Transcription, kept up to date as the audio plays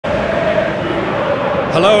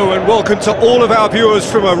Hello and welcome to all of our viewers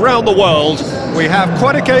from around the world. We have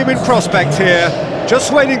quite a game in prospect here,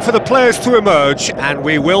 just waiting for the players to emerge, and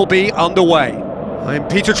we will be underway. I'm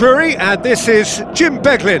Peter Drury and this is Jim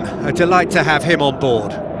Beglin. A delight to have him on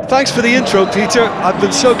board. Thanks for the intro, Peter. I've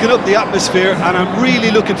been soaking up the atmosphere and I'm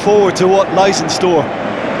really looking forward to what lies in store.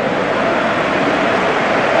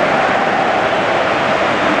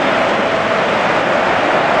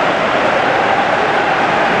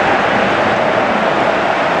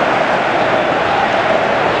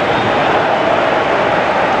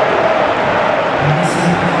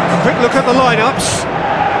 Quick look at the lineups.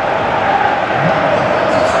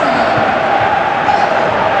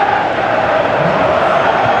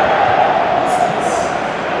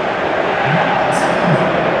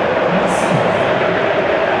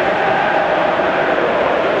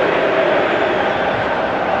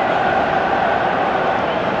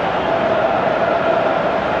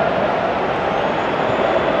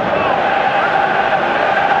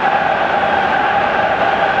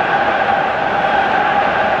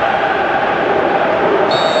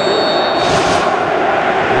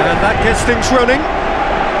 Gets things running.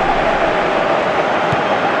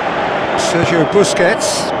 Sergio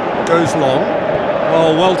Busquets goes long.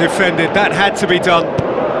 Oh, well defended. That had to be done.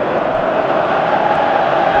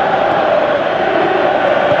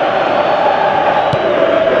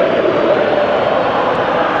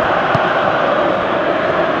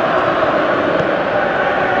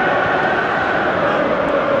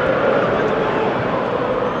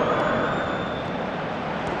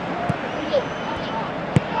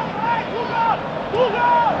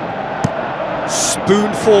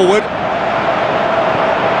 Spoon forward.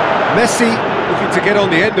 Messi looking to get on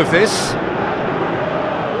the end of this.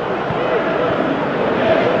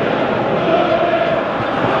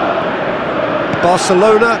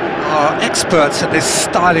 Barcelona are experts at this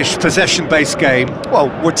stylish possession-based game. Well,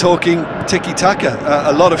 we're talking tiki-taka,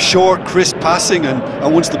 a lot of short, crisp passing,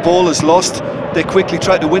 and once the ball is lost, they quickly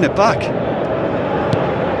try to win it back.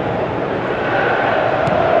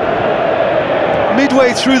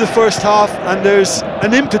 Midway through the first half, and there's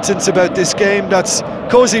an impotence about this game that's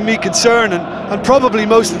causing me concern, and probably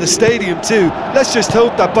most of the stadium too. Let's just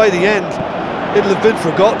hope that by the end it'll have been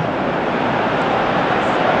forgotten.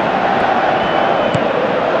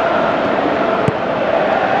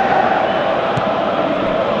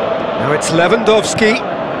 Now it's Lewandowski.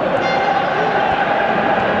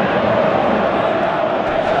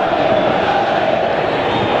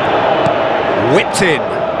 Whipped in.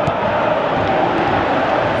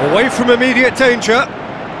 Away from immediate danger.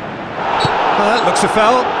 That looks a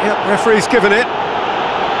foul. Yep, referee's given it.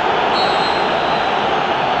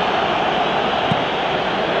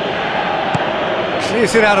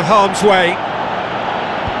 Clears it out of harm's way.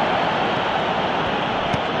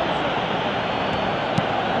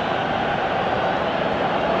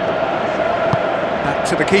 Back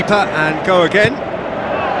to the keeper and go again.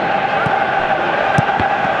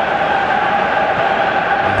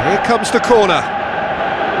 And here comes the corner.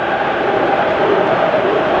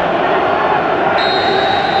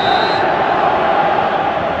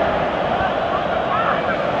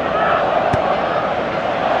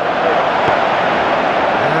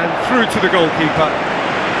 Through to the goalkeeper.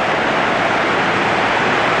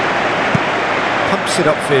 Pumps it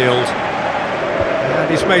upfield. And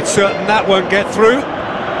he's made certain that won't get through.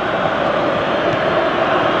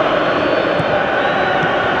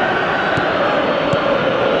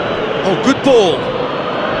 Oh, good ball.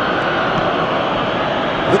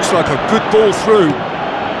 Looks like a good ball through.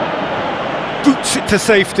 Boots it to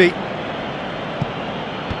safety.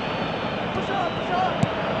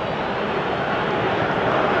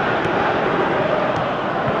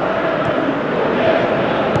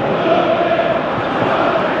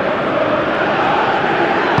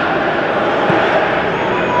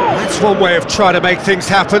 One way of trying to make things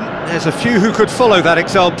happen. There's a few who could follow that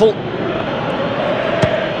example.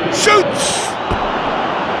 Shoots!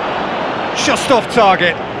 Just off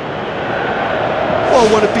target. Well,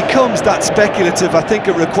 when it becomes that speculative, I think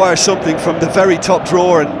it requires something from the very top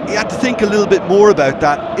drawer, and he had to think a little bit more about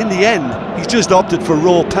that. In the end, he's just opted for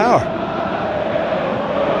raw power.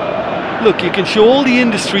 Look, you can show all the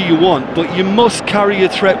industry you want, but you must carry a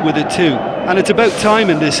threat with it too. And it's about time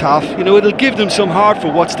in this half. You know, it'll give them some heart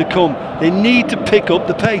for what's to come. They need to pick up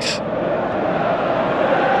the pace.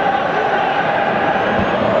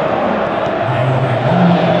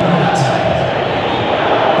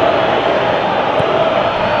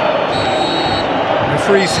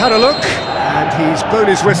 Referee's had a look, and he's blown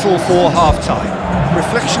his whistle for half-time.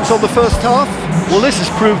 Reflections on the first half? Well, this has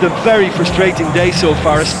proved a very frustrating day so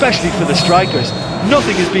far, especially for the strikers.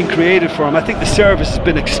 nothing has been created for him. I think the service has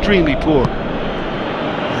been extremely poor.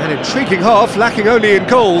 An intriguing half, lacking only in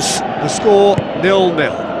goals. The score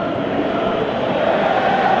 0-0.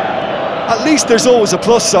 At least there's always a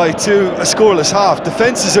plus side to a scoreless half.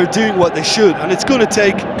 Defences are doing what they should, and it's going to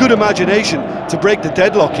take good imagination to break the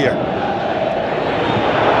deadlock here.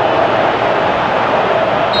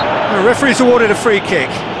 The referee's awarded a free kick.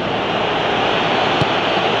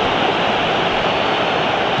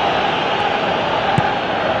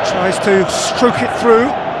 Tries to stroke it through,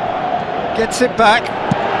 gets it back.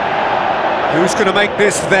 Who's going to make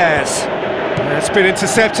this theirs? It's been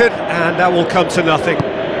intercepted, and that will come to nothing.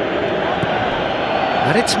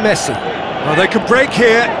 And it's Messi. Oh, they can break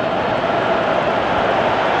here.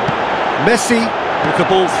 Messi with the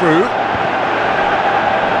ball through.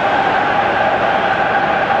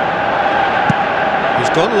 He's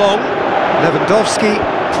gone long. Lewandowski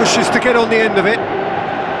pushes to get on the end of it.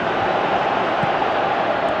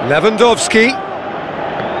 Lewandowski.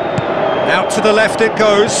 Out to the left it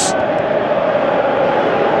goes.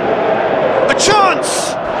 A chance!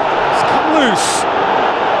 It's come loose.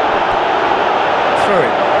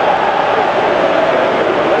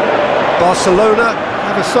 Barcelona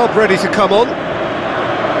have a sub ready to come on.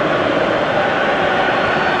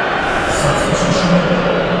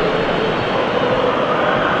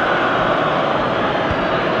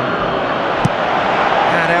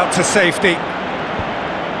 And out to safety.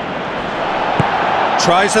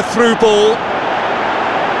 Tries a through ball.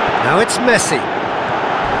 Now it's Messi.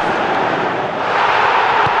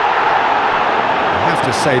 I have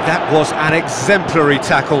to say that was an exemplary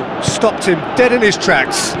tackle. Stopped him dead in his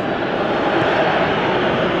tracks.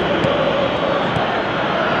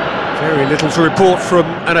 Very little to report from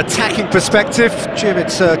an attacking perspective. Jim,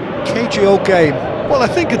 it's a cagey old game. Well, I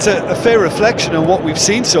think it's a fair reflection on what we've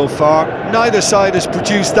seen so far. Neither side has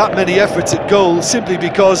produced that many efforts at goal simply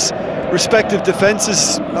because respective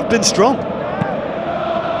defences have been strong.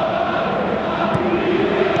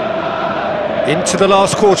 Into the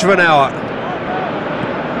last quarter of an hour.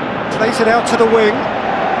 Plays it out to the wing.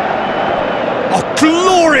 Oh,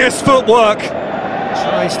 glorious footwork!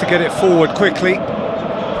 Tries to get it forward quickly.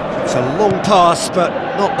 It's a long pass, but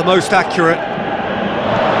not the most accurate.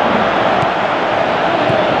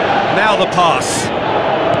 Now the pass.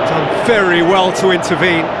 Done very well to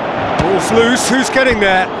intervene. Ball's loose, who's getting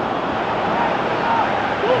there?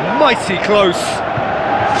 Mighty close.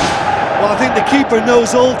 Well, I think the keeper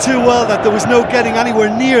knows all too well that there was no getting anywhere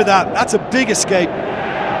near that. That's a big escape.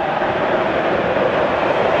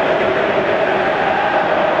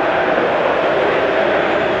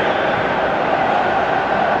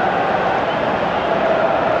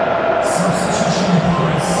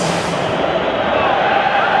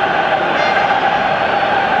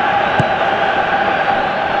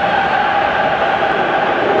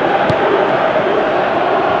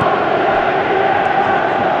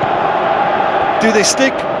 Do they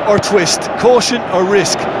stick or twist? Caution or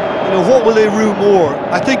risk? You know, what will they rue more?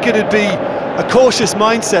 I think it'd be a cautious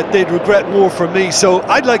mindset they'd regret more for me, so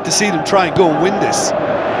I'd like to see them try and go and win this.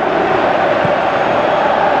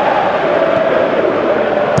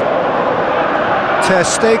 Ter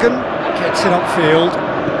Stegen gets it upfield.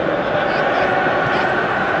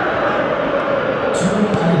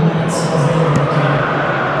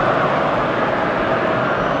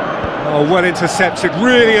 Oh, well intercepted,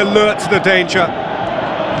 really alert to the danger.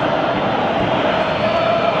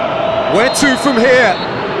 Where to from here?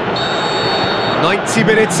 90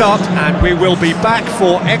 minutes up and we will be back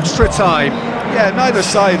for extra time. Yeah, neither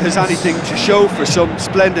side has anything to show for some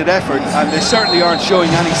splendid effort, and they certainly aren't showing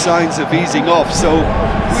any signs of easing off, so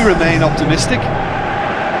we remain optimistic.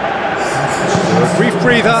 A brief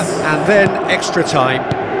breather and then extra time.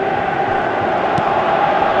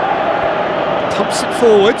 Pumps it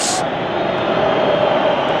forwards.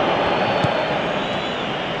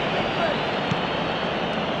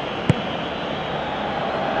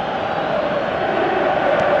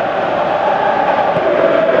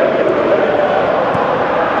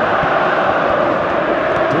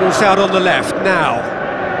 Ball's out on the left now.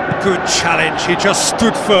 Good challenge, he just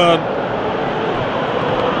stood firm.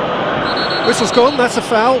 Whistle's gone, that's a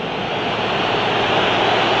foul.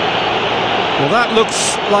 Well, that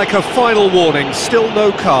looks like a final warning, still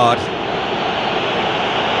no card.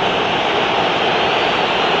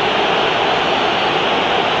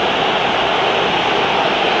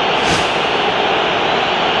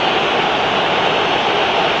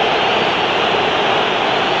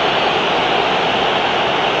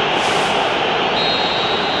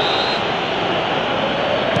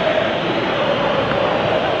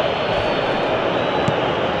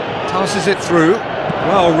 Passes it through.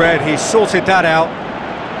 Well read, he sorted that out.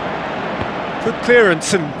 Good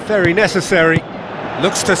clearance and very necessary.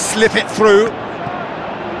 Looks to slip it through.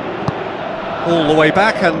 All the way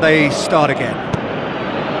back and they start again.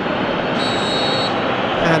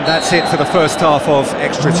 And that's it for the first half of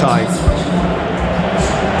extra time. And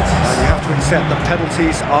you have to accept that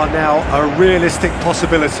penalties are now a realistic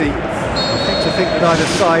possibility. I think that either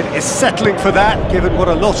side is settling for that, given what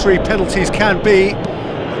a lottery penalties can be.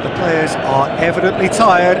 But the players are evidently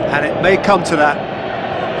tired and it may come to that.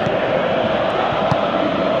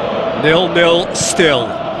 0-0 still.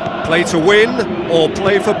 Play to win or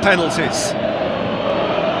play for penalties.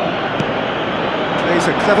 Plays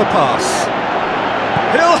a clever pass.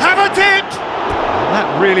 He'll have a dip!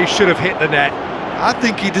 That really should have hit the net. I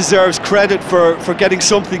think he deserves credit for getting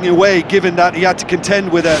something away, given that he had to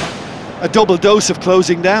contend with a double dose of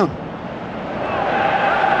closing down.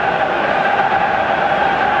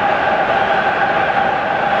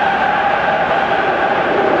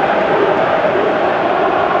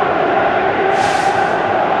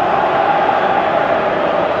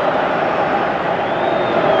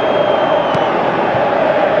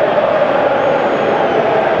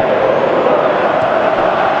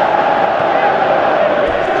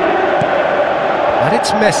 And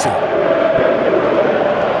it's Messi.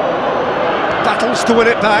 Battles to win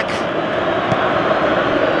it back.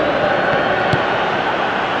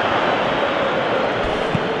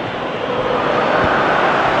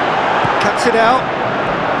 Cuts it out.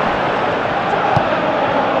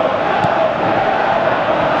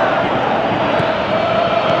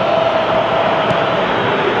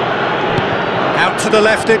 Out to the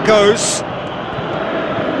left it goes.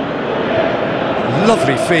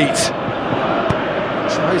 Lovely feet.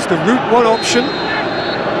 Tries the route one option.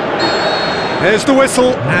 There's the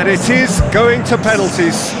whistle, and it is going to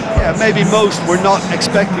penalties. Yeah, maybe most were not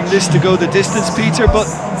expecting this to go the distance, Peter, but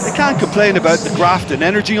they can't complain about the graft and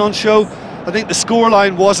energy on show. I think the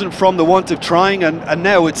scoreline wasn't from the want of trying, and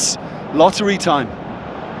now it's lottery time.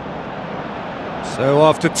 So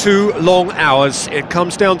after 2 long hours, it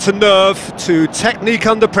comes down to nerve, to technique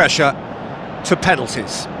under pressure, to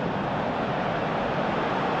penalties.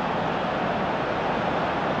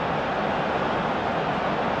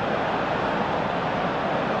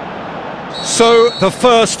 So, the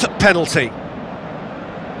first penalty.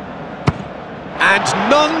 And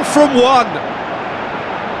none from one.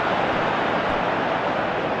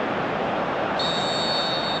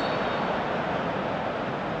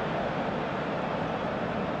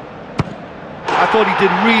 I thought he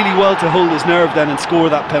did really well to hold his nerve then and score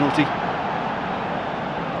that penalty.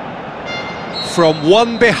 From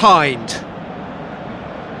one behind.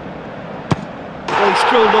 Well, he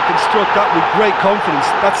strolled up and struck that with great confidence.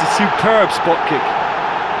 That's a superb spot kick.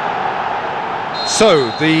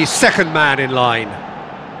 So, the second man in line.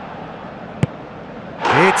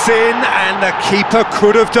 It's in, and the keeper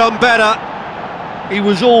could have done better. He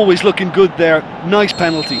was always looking good there. Nice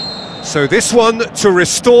penalty. So this one to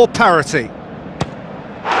restore parity.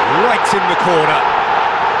 Right in the corner.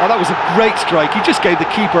 Oh, that was a great strike. He just gave the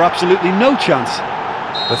keeper absolutely no chance.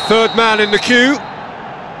 The third man in the queue.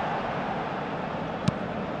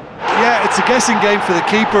 Yeah, it's a guessing game for the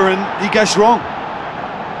keeper, and he guessed wrong.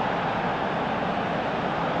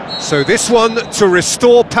 So this one to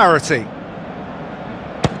restore parity.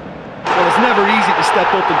 Well, it's never easy to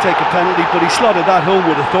step up and take a penalty, but he slotted that home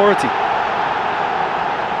with authority.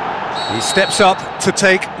 He steps up to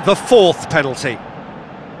take the fourth penalty.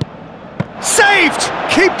 Saved!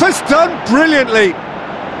 Keeper's done brilliantly.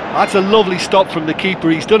 That's a lovely stop from the keeper.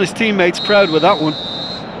 He's done his teammates proud with that one.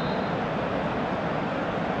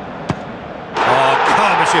 Oh,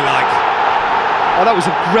 calm as you like. Oh, that was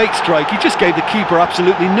a great strike. He just gave the keeper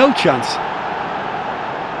absolutely no chance.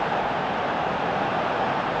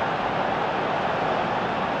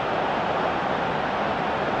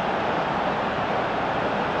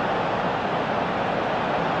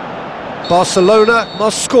 Barcelona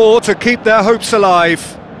must score to keep their hopes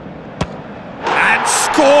alive. And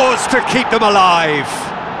scores to keep them alive.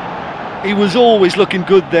 He was always looking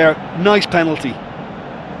good there. Nice penalty.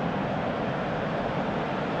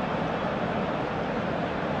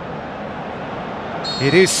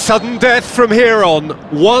 It is sudden death from here on.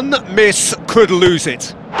 One miss could lose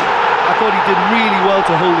it. I thought he did really well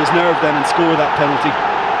to hold his nerve then and score that penalty.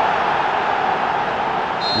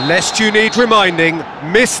 Lest you need reminding,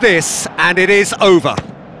 miss this and it is over.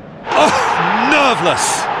 Oh,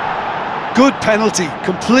 nerveless. Good penalty,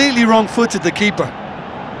 completely wrong-footed the keeper.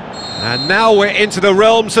 And now we're into the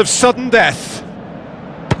realms of sudden death.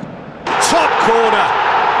 Top corner.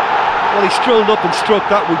 Well, he strolled up and struck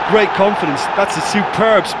that with great confidence. That's a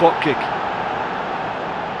superb spot kick.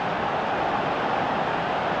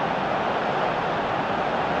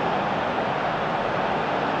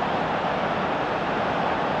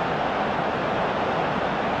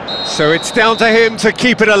 So it's down to him to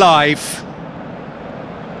keep it alive.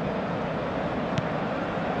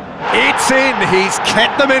 It's in, he's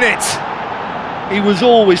kept them in it. He was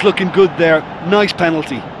always looking good there. Nice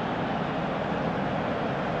penalty.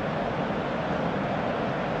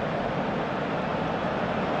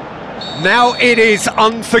 Now it is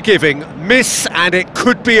unforgiving. Miss and it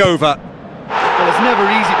could be over. Well, it's never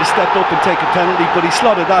easy to step up and take a penalty, but he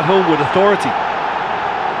slotted that home with authority.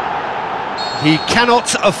 He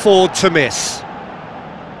cannot afford to miss.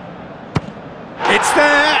 It's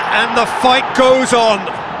there, and the fight goes on.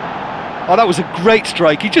 Oh, that was a great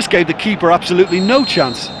strike. He just gave the keeper absolutely no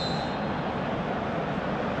chance.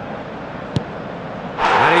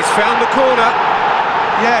 And he's found the corner.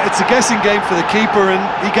 Yeah, it's a guessing game for the keeper,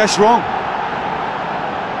 and he guessed wrong.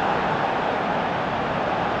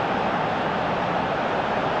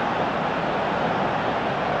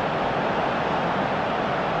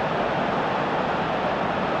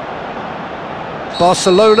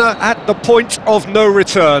 Barcelona at the point of no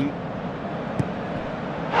return.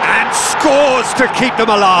 And scores to keep them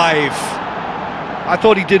alive. I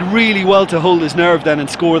thought he did really well to hold his nerve then and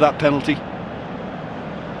score that penalty.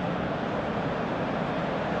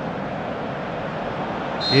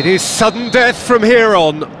 It is sudden death from here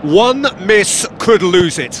on. One miss could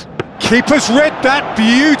lose it. Keeper's read that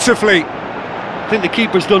beautifully. I think the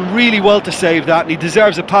keeper's done really well to save that, and he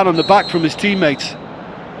deserves a pat on the back from his teammates.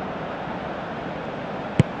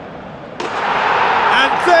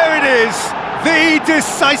 And there it is, the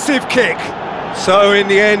decisive kick. So in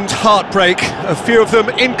the end, heartbreak. A few of them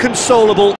inconsolable.